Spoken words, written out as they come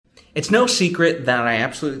It's no secret that I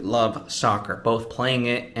absolutely love soccer, both playing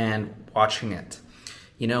it and watching it.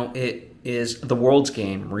 It is the world's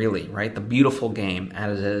game, really, right? The beautiful game,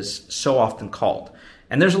 as it is so often called.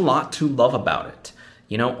 And there's a lot to love about it.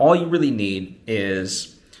 All you really need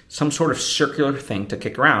is some sort of circular thing to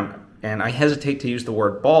kick around. And I hesitate to use the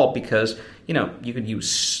word ball because, you could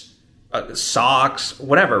use socks,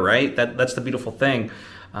 whatever, right? That's the beautiful thing,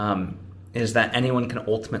 is that anyone can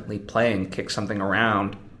ultimately play and kick something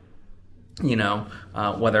around.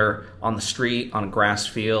 Whether on the street, on a grass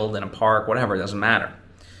field, in a park, whatever, it doesn't matter.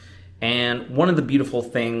 And one of the beautiful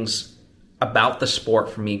things about the sport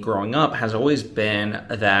for me growing up has always been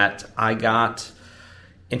that I got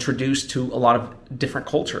introduced to a lot of different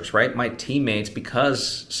cultures, right? My teammates,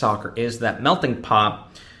 because soccer is that melting pot,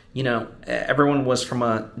 everyone was from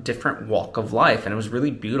a different walk of life. And it was really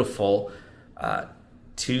beautiful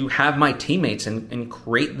to have my teammates and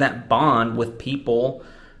create that bond with people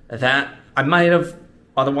that I might have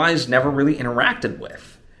otherwise never really interacted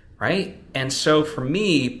with, right? And so for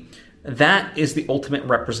me, that is the ultimate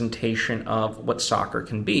representation of what soccer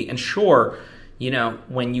can be. And sure,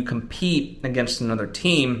 when you compete against another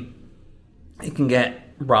team, it can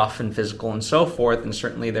get rough and physical and so forth, and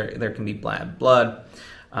certainly there can be bad blood.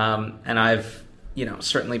 And I've,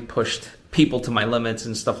 certainly pushed people to my limits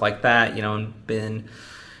and stuff like that, and been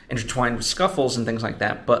intertwined with scuffles and things like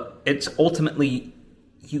that. But it's ultimately,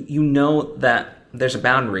 you know that there's a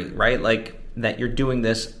boundary, right? Like that you're doing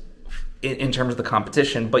this in terms of the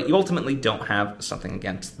competition, but you ultimately don't have something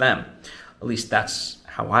against them. At least that's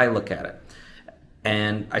how I look at it.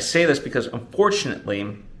 And I say this because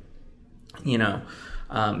unfortunately,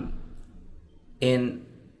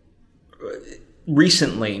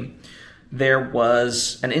 recently there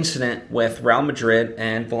was an incident with Real Madrid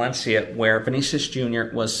and Valencia where Vinicius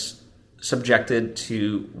Jr. was subjected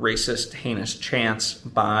to racist, heinous chants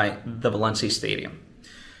by the Valencia stadium.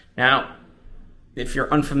 Now, if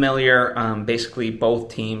you're unfamiliar, basically both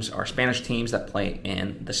teams are Spanish teams that play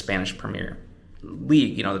in the Spanish Premier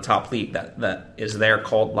League, the top league that is there,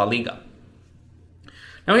 called La Liga.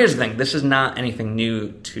 Now here's the thing, this is not anything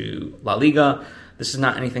new to La Liga, this is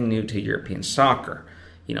not anything new to European soccer.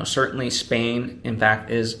 Certainly Spain, in fact,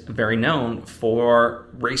 is very known for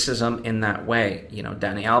racism in that way.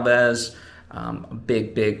 Dani Alves, a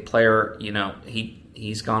big player,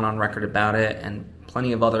 he's gone on record about it, and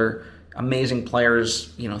plenty of other amazing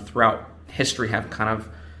players, throughout history have kind of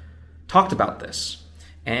talked about this.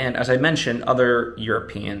 And as I mentioned, other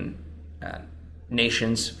European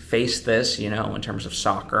nations face this, in terms of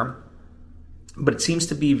soccer. But it seems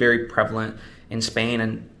to be very prevalent in Spain,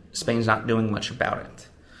 and Spain's not doing much about it.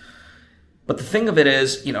 But the thing of it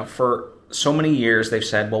is, for so many years they've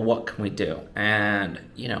said, well, what can we do? And,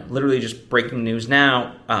 literally just breaking news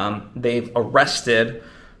now, they've arrested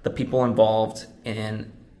the people involved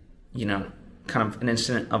in, kind of an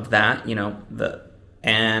incident of that,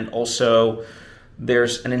 and also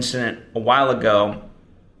there's an incident a while ago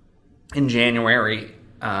in January.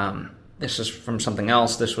 This is from something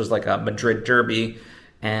else. This was like a Madrid derby,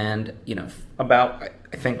 and, about,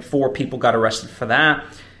 I think 4 people got arrested for that.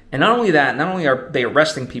 And not only that, not only are they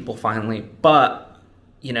arresting people finally, but,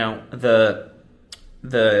 the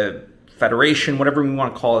federation, whatever we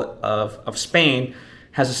want to call it, of Spain,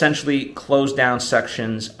 has essentially closed down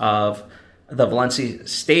sections of the Valencia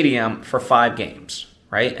stadium for 5 games,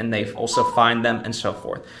 right? And they've also fined them and so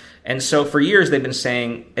forth. And so for years they've been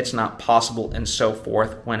saying it's not possible and so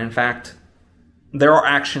forth, when in fact there are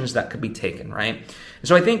actions that could be taken, right? And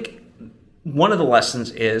so I think one of the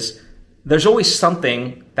lessons is there's always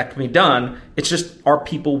something that can be done. It's just, are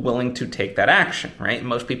people willing to take that action, right? And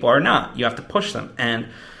most people are not. You have to push them. And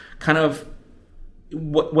kind of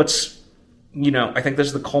what's, I think this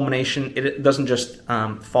is the culmination. It doesn't just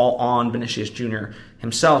fall on Vinicius Jr.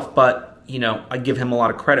 himself, but, I give him a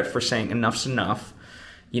lot of credit for saying enough's enough,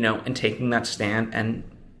 and taking that stand and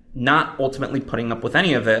not ultimately putting up with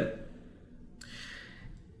any of it.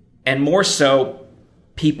 And more so,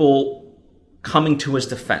 people coming to his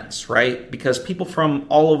defense, right? Because people from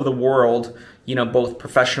all over the world, both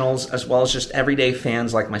professionals as well as just everyday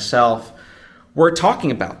fans like myself, were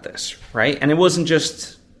talking about this, right? And it wasn't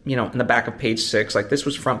just, in the back of page 6, like this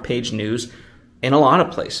was front page news in a lot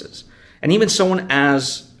of places. And even someone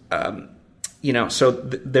as,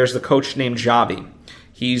 there's the coach named Xavi.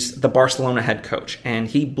 He's the Barcelona head coach, and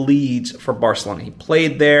he bleeds for Barcelona. He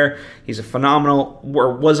played there. He's was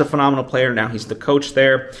a phenomenal player. Now he's the coach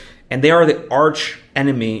there. And they are the arch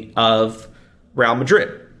enemy of Real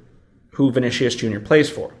Madrid, who Vinicius Jr. plays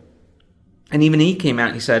for. And even he came out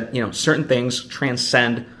and he said, certain things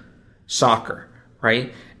transcend soccer,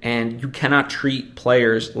 right? And you cannot treat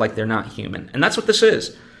players like they're not human. And that's what this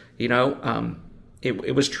is.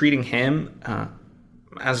 It was treating him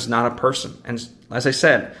as not a person. And as I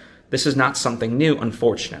said, this is not something new,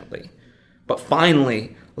 unfortunately. But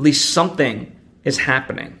finally, at least something is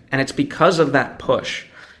happening. And it's because of that push,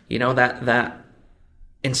 that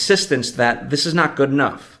insistence that this is not good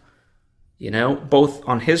enough. Both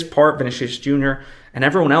on his part, Vinicius Jr., and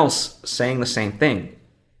everyone else saying the same thing,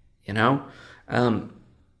 and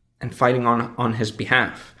fighting on his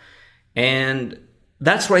behalf. And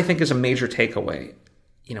that's what I think is a major takeaway.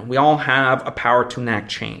 We all have a power to enact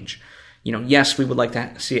change. Yes, we would like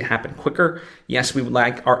to see it happen quicker. Yes, we would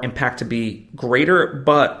like our impact to be greater.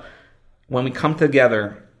 But when we come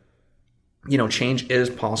together, change is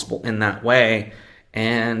possible in that way.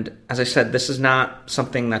 And as I said, this is not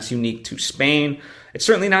something that's unique to Spain. It's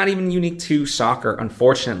certainly not even unique to soccer,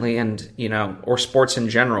 unfortunately, and, or sports in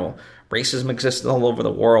general. Racism exists all over the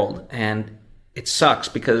world. And it sucks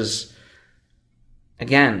because,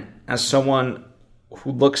 again, as someone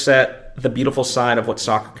who looks at the beautiful side of what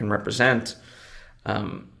soccer can represent,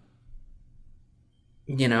 I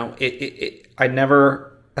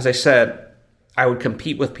never, as I said, I would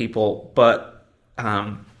compete with people, but,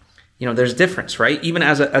 there's a difference, right? Even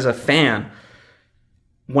as a fan,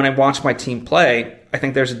 when I watch my team play, I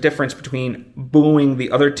think there's a difference between booing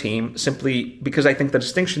the other team simply because I think the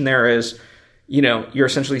distinction there is, you're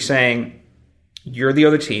essentially saying, you're the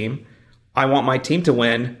other team, I want my team to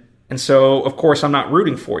win, and so, of course, I'm not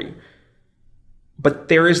rooting for you. But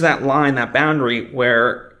there is that line, that boundary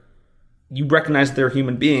where you recognize they're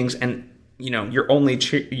human beings and, you're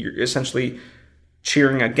essentially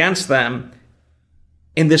cheering against them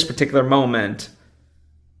in this particular moment,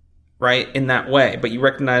 right, in that way. But you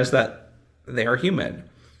recognize that they are human.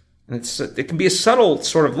 And it can be a subtle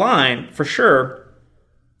sort of line, for sure,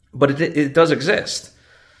 but it does exist.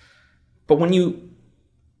 But when you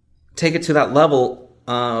take it to that level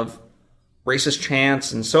of racist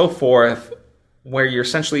chants and so forth, where you're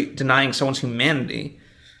essentially denying someone's humanity,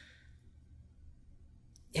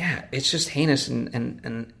 yeah, it's just heinous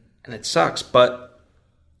and it sucks. But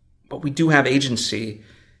we do have agency,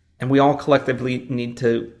 and we all collectively need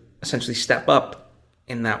to essentially step up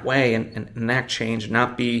in that way and enact change and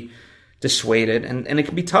not be dissuaded. And it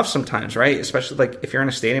can be tough sometimes, right? Especially like if you're in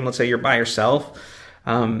a stadium, let's say you're by yourself,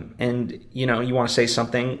 and you want to say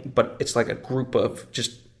something, but it's like a group of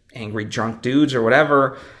just angry drunk dudes or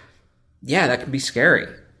whatever. Yeah, that can be scary.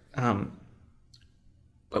 But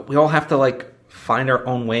we all have to find our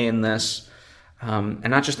own way in this, and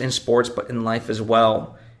not just in sports, but in life as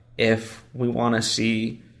well. If we want to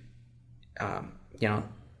see, the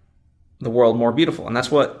world more beautiful. And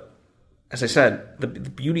that's what, as I said, the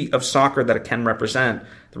beauty of soccer that it can represent,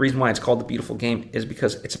 the reason why it's called the beautiful game is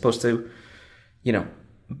because it's supposed to,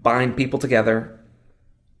 bind people together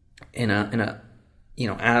in a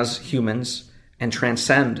as humans and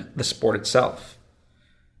transcend the sport itself.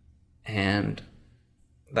 And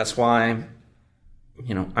that's why,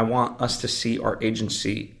 I want us to see our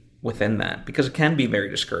agency within that, because it can be very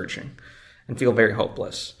discouraging and feel very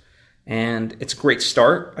hopeless. And it's a great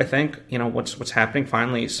start, I think, what's happening,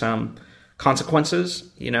 finally some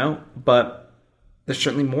consequences, but there's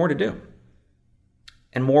certainly more to do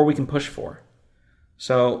and more we can push for.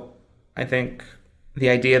 So I think the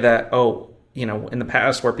idea that, in the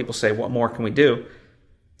past where people say, what more can we do?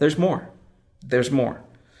 There's more. There's more.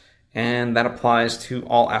 And that applies to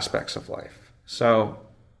all aspects of life. So,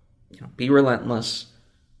 be relentless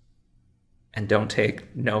and don't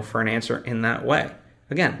take no for an answer in that way.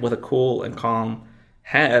 Again, with a cool and calm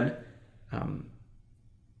head, I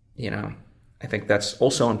think that's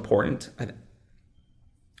also important.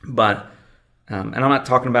 But, and I'm not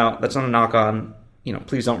talking about, that's not a knock on,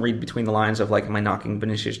 please don't read between the lines of am I knocking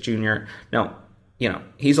Vinicius Jr.? No,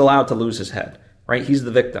 he's allowed to lose his head, right? He's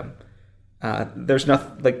the victim. There's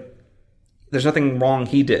nothing wrong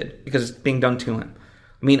he did because it's being done to him.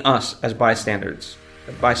 I mean, us as bystanders,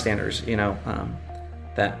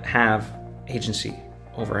 that have agency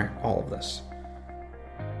over all of this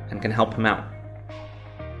and can help him out.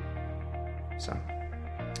 So,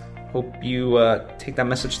 hope you take that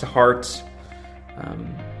message to heart.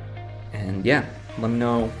 And yeah, let me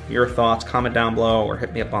know your thoughts, comment down below, or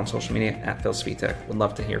hit me up on social media at Phil Svitek. Would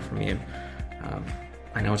love to hear from you.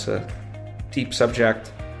 I know it's a deep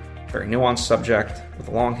subject, very nuanced subject with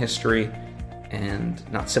a long history and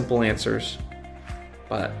not simple answers,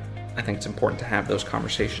 but I think it's important to have those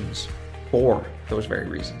conversations for those very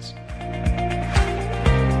reasons.